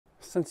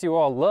Since you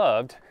all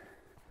loved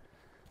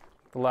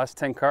the last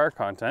Tenkara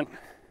content,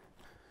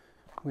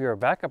 we are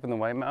back up in the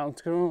White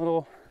Mountains doing a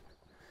little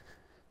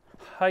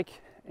hike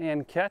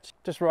and catch.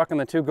 Just rocking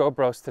the 2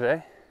 GoPros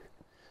today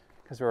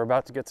because we're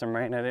about to get some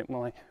rain. I didn't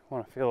really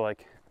want to feel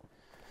like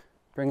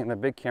bringing the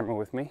big camera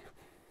with me.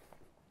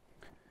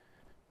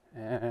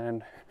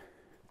 And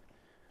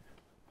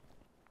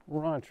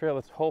we're on a trail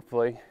that's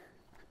hopefully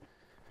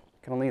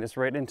going to lead us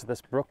right into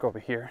this brook over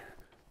here.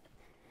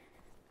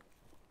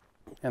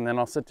 And then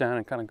I'll sit down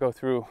and kind of go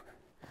through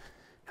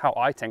how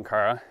I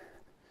Tenkara.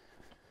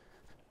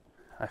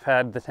 I've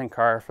had the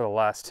Tenkara for the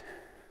last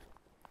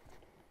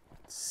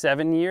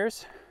 7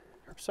 years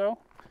or so,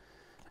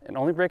 and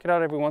only break it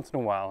out every once in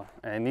a while.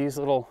 And these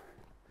little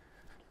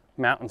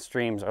mountain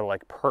streams are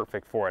like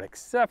perfect for it,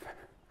 except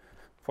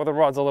for the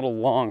rod's a little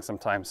long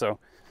sometimes. So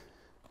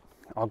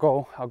I'll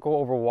go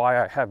over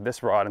why I have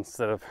this rod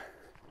instead of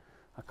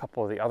a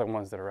couple of the other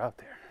ones that are out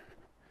there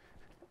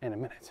in a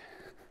minute.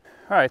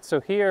 All right, so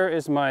here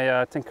is my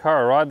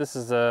Tenkara rod. This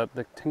is the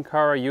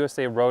Tenkara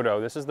USA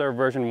Roto. This is their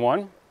version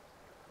 1.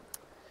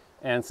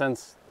 And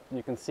since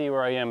you can see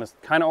where I am, it's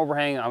kind of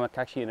overhanging. I'm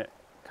actually in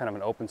kind of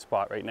an open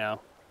spot right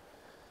now.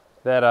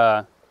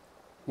 That,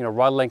 you know,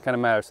 rod length kind of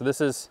matters. So this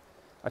is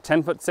a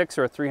 10'6"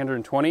 or a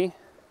 320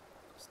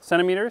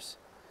 centimeters,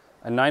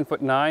 a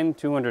 9'9",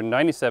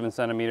 297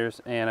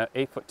 centimeters, and an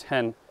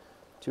 8'10",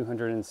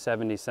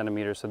 270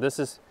 centimeters. So this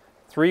is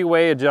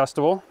 3-way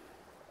adjustable.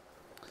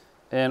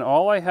 And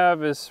all I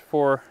have is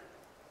for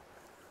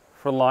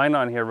line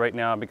on here right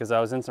now, because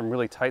I was in some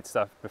really tight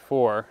stuff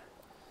before,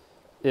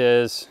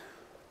 is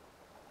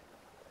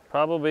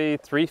probably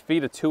 3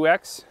 feet of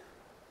 2X,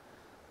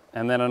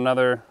 and then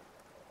another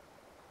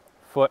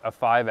foot of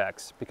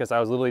 5X, because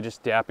I was literally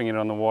just dapping it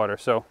on the water.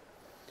 So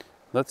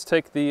let's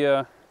take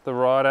the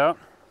rod out.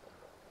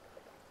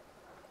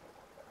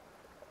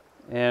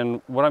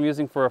 And what I'm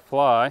using for a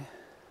fly,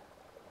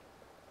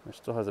 which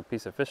still has a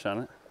piece of fish on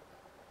it,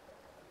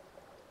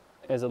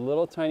 is a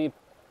little tiny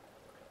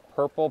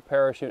purple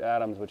parachute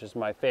Adams, which is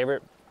my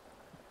favorite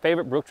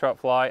brook trout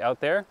fly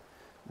out there.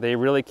 They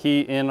really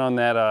key in on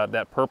that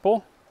that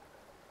purple.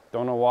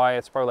 Don't know why.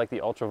 It's probably like the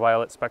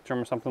ultraviolet spectrum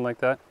or something like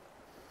that.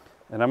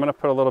 And I'm going to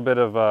put a little bit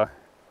of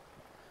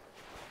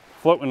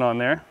floating on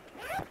there,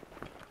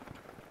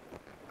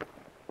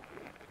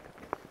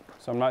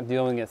 so I'm not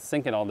dealing with it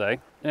sinking all day.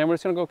 And we're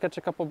just going to go catch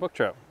a couple brook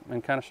trout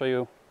and kind of show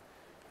you,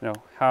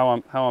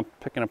 how I'm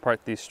picking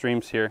apart these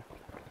streams here.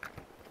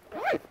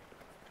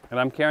 And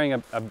I'm carrying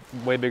a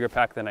way bigger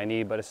pack than I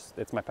need, but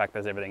it's my pack that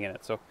has everything in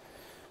it. So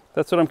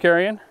that's what I'm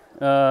carrying.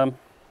 I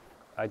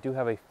do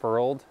have a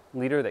furled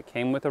leader that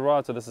came with the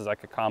rod. So this is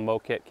like a combo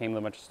kit, came with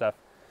a bunch of stuff.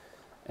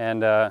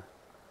 And I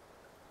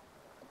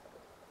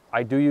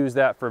do use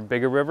that for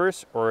bigger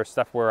rivers or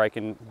stuff where I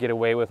can get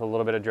away with a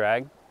little bit of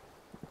drag.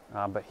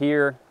 But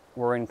here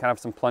we're in kind of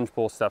some plunge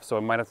pool stuff. So I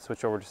might have to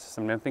switch over to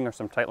some nymphing or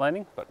some tight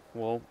lining, but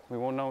we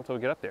won't know until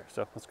we get up there.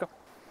 So let's go.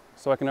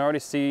 So I can already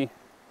see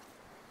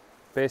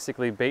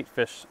basically bait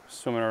fish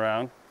swimming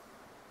around,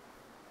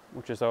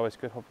 which is always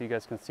good. Hopefully you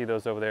guys can see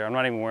those over there. I'm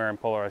not even wearing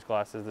polarized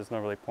glasses. There's no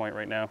really point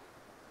right now.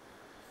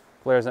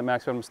 Glare's at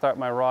max, but I'm gonna start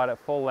my rod at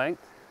full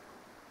length.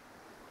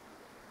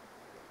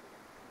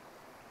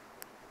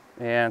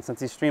 And since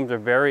these streams are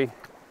very,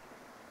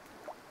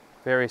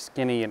 very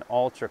skinny and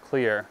ultra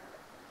clear,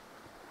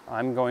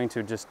 I'm going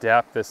to just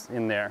dap this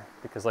in there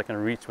because I can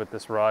reach with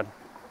this rod.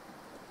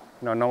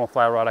 Normal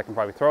fly rod, I can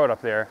probably throw it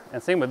up there.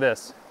 And same with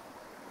this,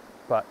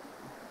 but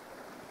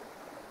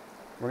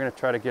we're gonna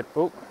try to get,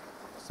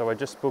 so I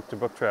just spooked a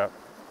brook trout.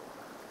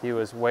 He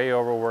was way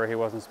over where he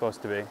wasn't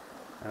supposed to be.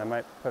 And I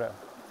might put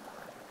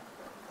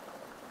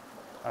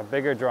a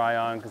bigger dry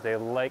on because they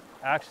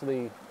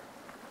actually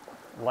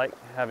like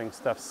having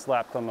stuff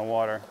slapped on the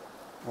water.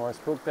 Well, I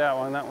spooked that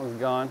one's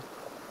gone.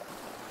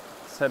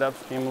 Set up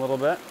stream a little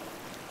bit.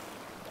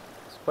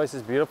 This place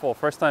is beautiful,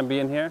 first time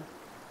being here.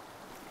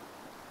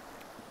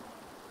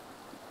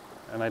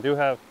 And I do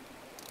have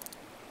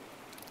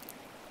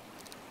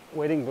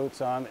wading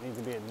boots on that need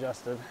to be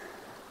adjusted.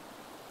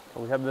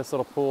 But we have this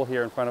little pool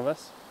here in front of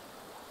us.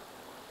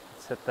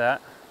 Let's hit that.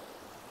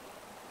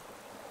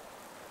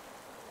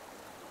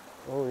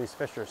 Oh, these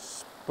fish are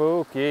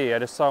spooky. I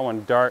just saw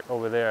one dart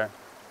over there.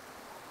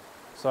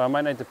 So I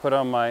might need to put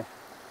on my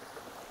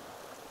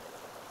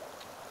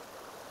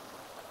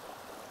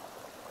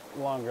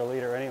longer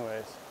leader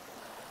anyways.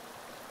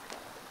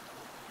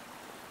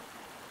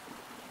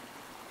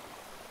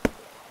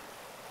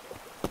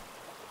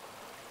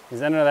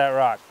 He's under that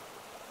rock.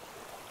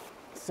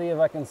 See if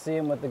I can see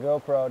him with the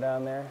GoPro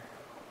down there.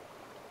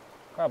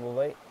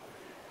 Probably.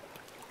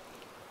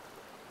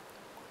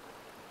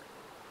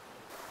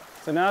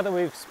 So now that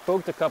we've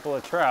spooked a couple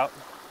of trout,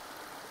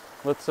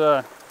 let's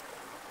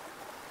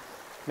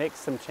make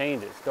some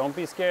changes. Don't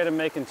be scared of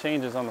making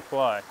changes on the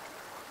fly.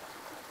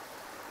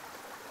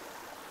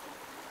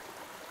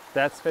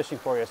 That's fishing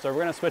for you. So we're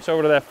gonna switch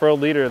over to that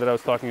furled leader that I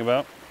was talking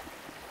about,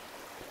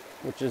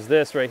 which is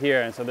this right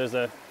here. And so there's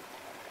a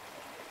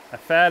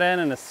fat end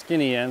and a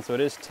skinny end, so it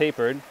is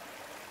tapered.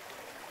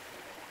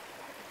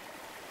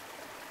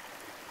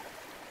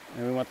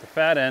 And we want the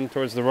fat end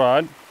towards the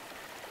rod,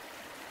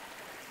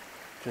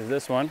 which is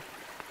this one.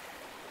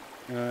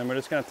 And then we're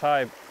just going to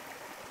tie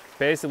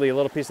basically a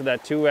little piece of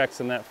that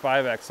 2X and that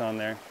 5X on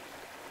there.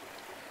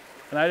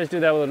 And I just do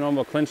that with a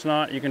normal clinch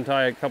knot. You can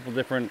tie a couple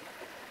different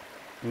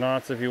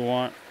knots if you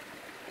want.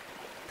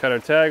 Cut our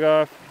tag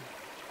off.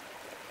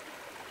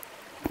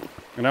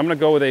 And I'm going to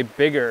go with a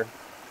bigger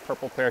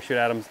purple parachute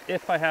Adams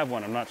if I have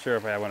one. I'm not sure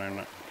if I have one or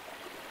not.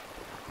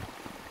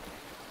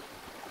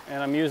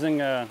 And I'm using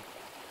a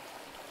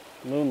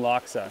Loon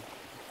Loxa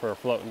for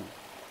floating.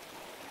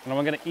 And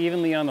I'm going to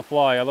evenly on the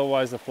fly,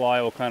 otherwise the fly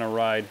will kind of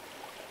ride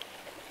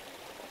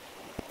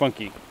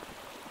funky.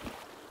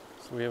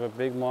 So we have a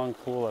big long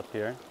pool up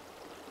here.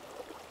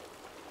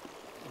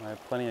 I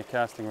have plenty of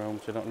casting room,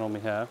 which I don't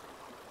normally have.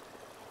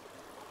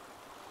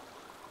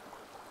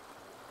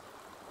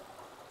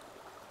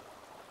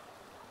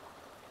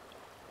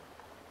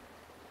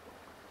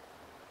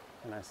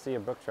 And I see a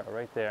brook trout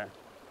right there.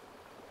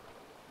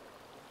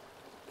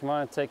 Come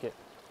on and take it.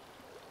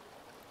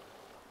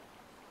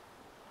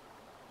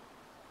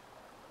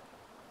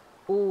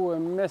 Ooh, I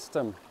missed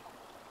him.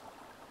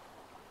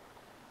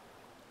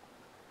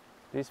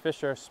 These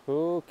fish are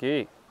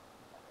spooky.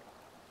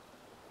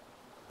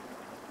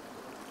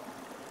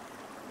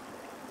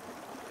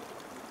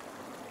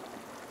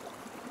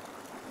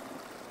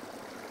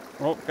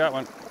 Oh, got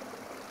one.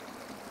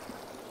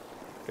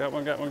 Got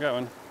one, got one, got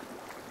one.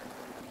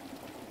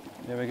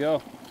 There we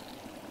go.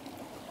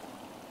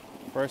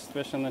 First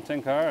fish on the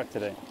Tenkara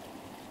today.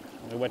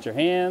 You wet your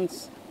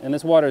hands. And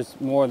this water's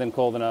more than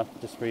cold enough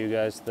just for you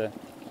guys to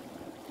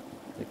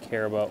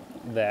care about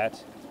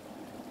that.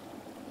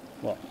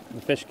 Well, the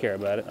fish care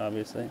about it,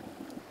 obviously.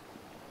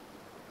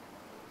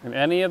 And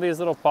any of these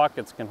little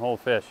pockets can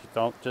hold fish.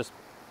 Don't just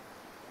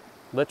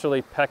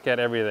literally peck at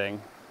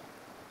everything,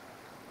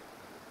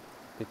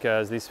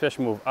 because these fish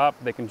move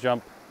up. They can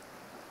jump,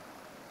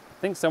 I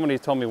think somebody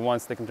told me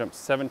once, they can jump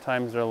 7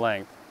 times their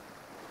length.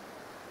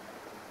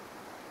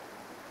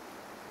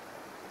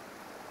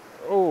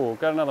 Oh,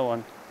 got another one.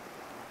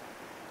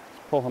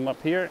 Let's pull him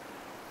up here.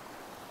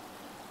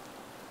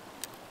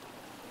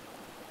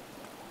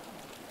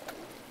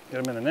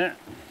 Get him in the net.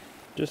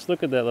 Just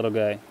look at that little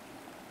guy.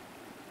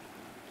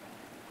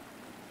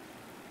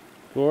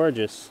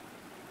 Gorgeous.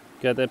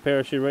 Got that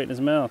parachute right in his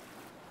mouth.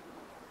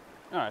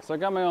 All right, so I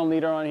got my own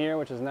leader on here,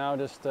 which is now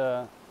just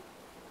the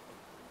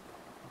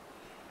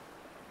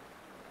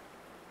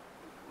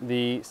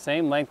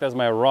same length as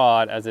my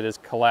rod as it is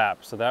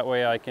collapsed. So that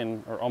way I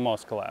can, or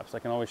almost collapsed, I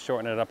can always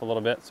shorten it up a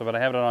little bit. So but I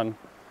have it on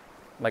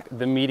like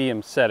the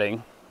medium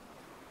setting,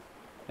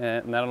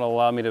 and that'll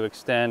allow me to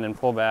extend and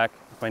pull back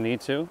if I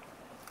need to.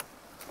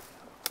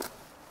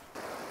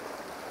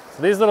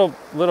 So these little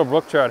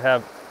brook trout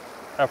have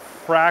a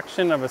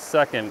fraction of a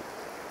second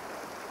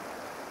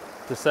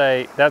to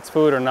say that's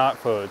food or not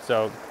food.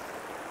 So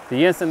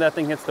the instant that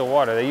thing hits the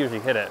water, they usually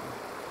hit it.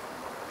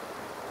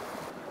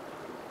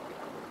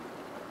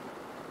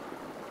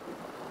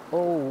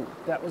 Oh,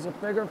 that was a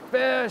bigger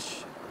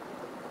fish.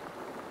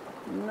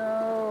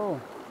 No.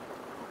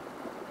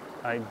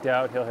 I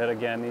doubt he'll hit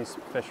again. These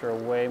fish are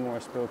way more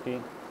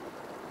spooky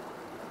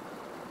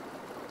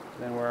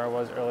than where I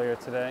was earlier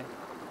today.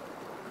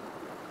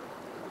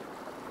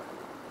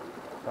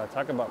 But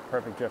talk about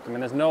perfect drift. I mean,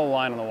 there's no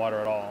line on the water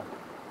at all.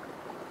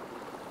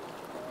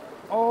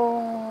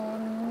 Oh,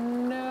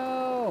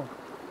 no.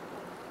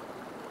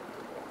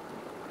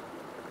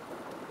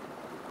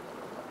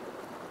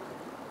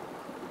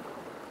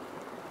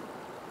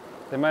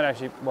 They might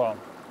actually, well,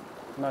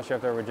 I'm not sure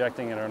if they're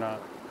rejecting it or not.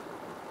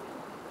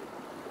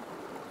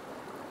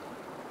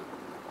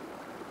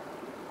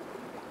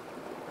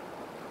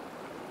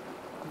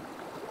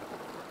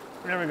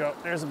 There we go.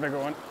 There's a bigger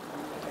one.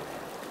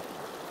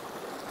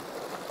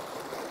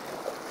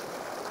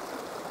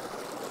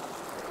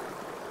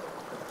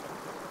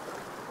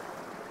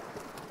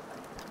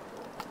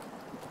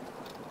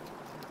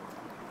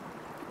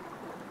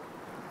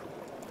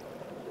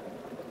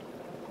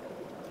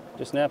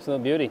 Just an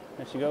absolute beauty.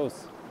 There she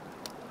goes.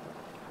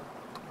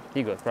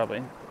 He goes,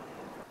 probably.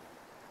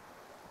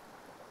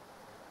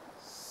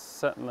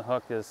 Setting the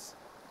hook is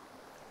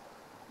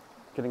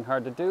getting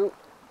hard to do.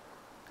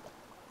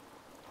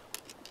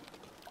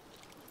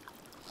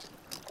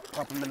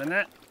 Pop him in the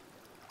net.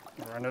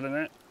 Or under the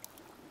net.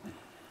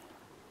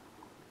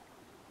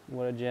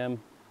 What a gem.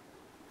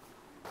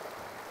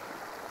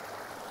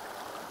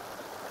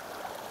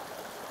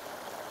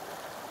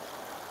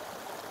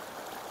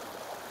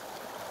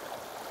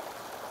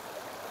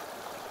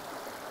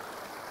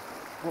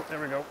 Oh,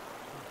 there we go.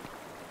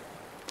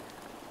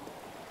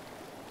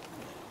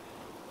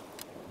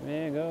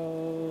 There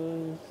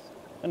goes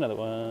another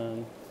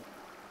one.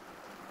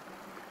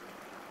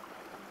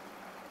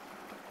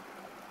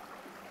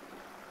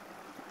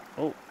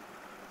 Oh,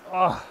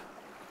 oh,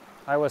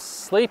 I was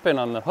sleeping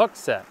on the hook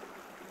set.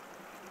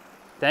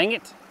 Dang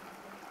it.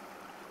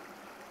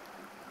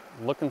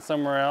 Looking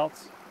somewhere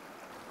else.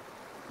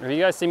 If you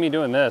guys see me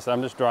doing this,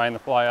 I'm just drying the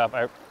fly up.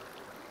 I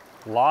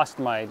lost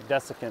my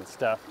desiccant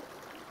stuff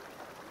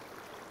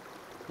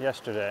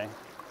yesterday.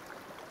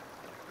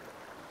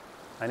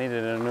 I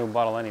needed a new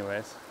bottle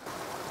anyways.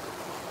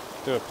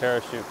 Do a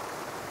parachute.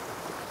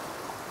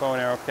 Bow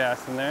and arrow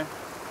cast in there.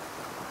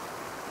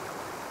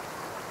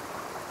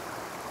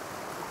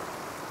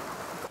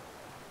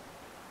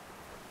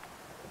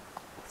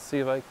 Let's see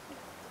if I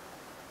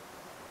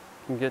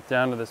can get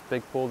down to this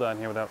big pool down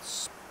here without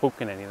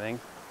spooking anything.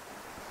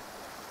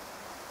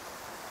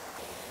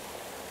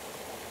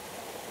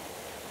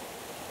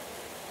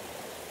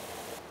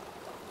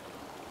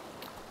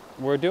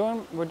 We're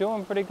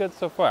doing pretty good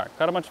so far.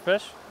 Caught a bunch of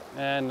fish,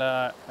 and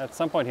at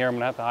some point here I'm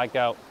gonna have to hike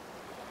out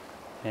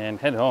and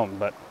head home.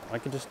 But I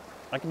could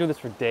do this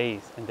for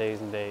days and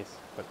days and days.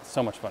 But it's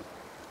so much fun.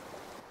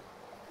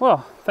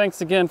 Well, thanks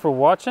again for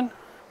watching.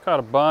 Caught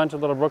a bunch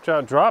of little brook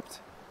trout. Dropped,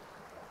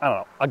 I don't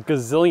know, a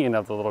gazillion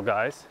of the little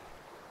guys.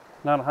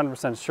 Not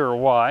 100% sure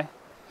why.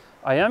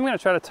 I am gonna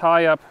try to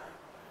tie up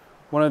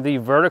one of the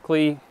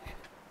vertically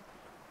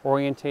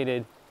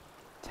orientated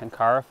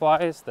Tenkara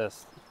flies.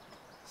 This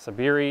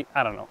Sabiri,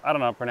 I don't know how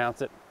to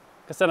pronounce it.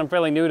 Like I said, I'm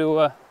fairly new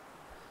to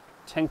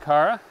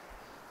Tenkara. If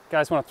you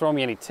guys want to throw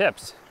me any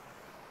tips,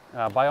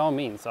 by all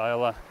means,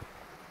 I'll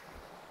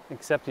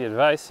accept the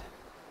advice.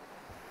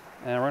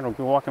 And we're going to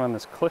be walking on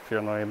this cliff here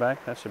on the way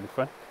back. That should be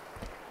fun.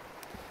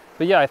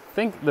 But yeah, I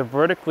think the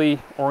vertically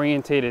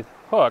orientated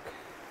hook,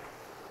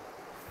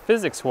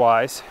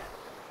 physics-wise,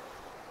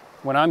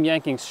 when I'm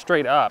yanking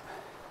straight up,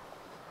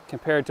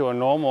 compared to a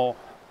normal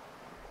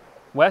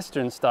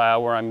Western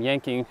style where I'm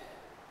yanking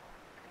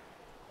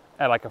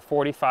at like a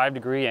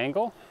 45-degree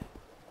angle,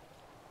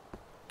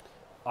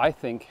 I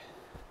think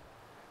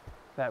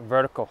that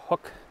vertical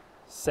hook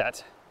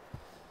set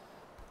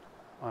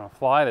on a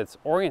fly that's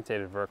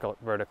orientated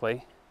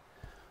vertically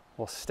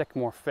will stick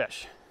more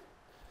fish.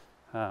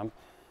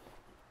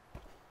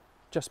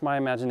 Just my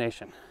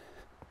imagination.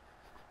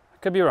 I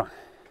could be wrong.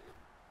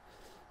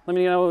 Let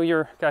me know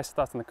your guys'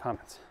 thoughts in the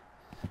comments.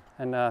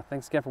 And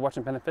thanks again for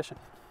watching Bennett Fishing.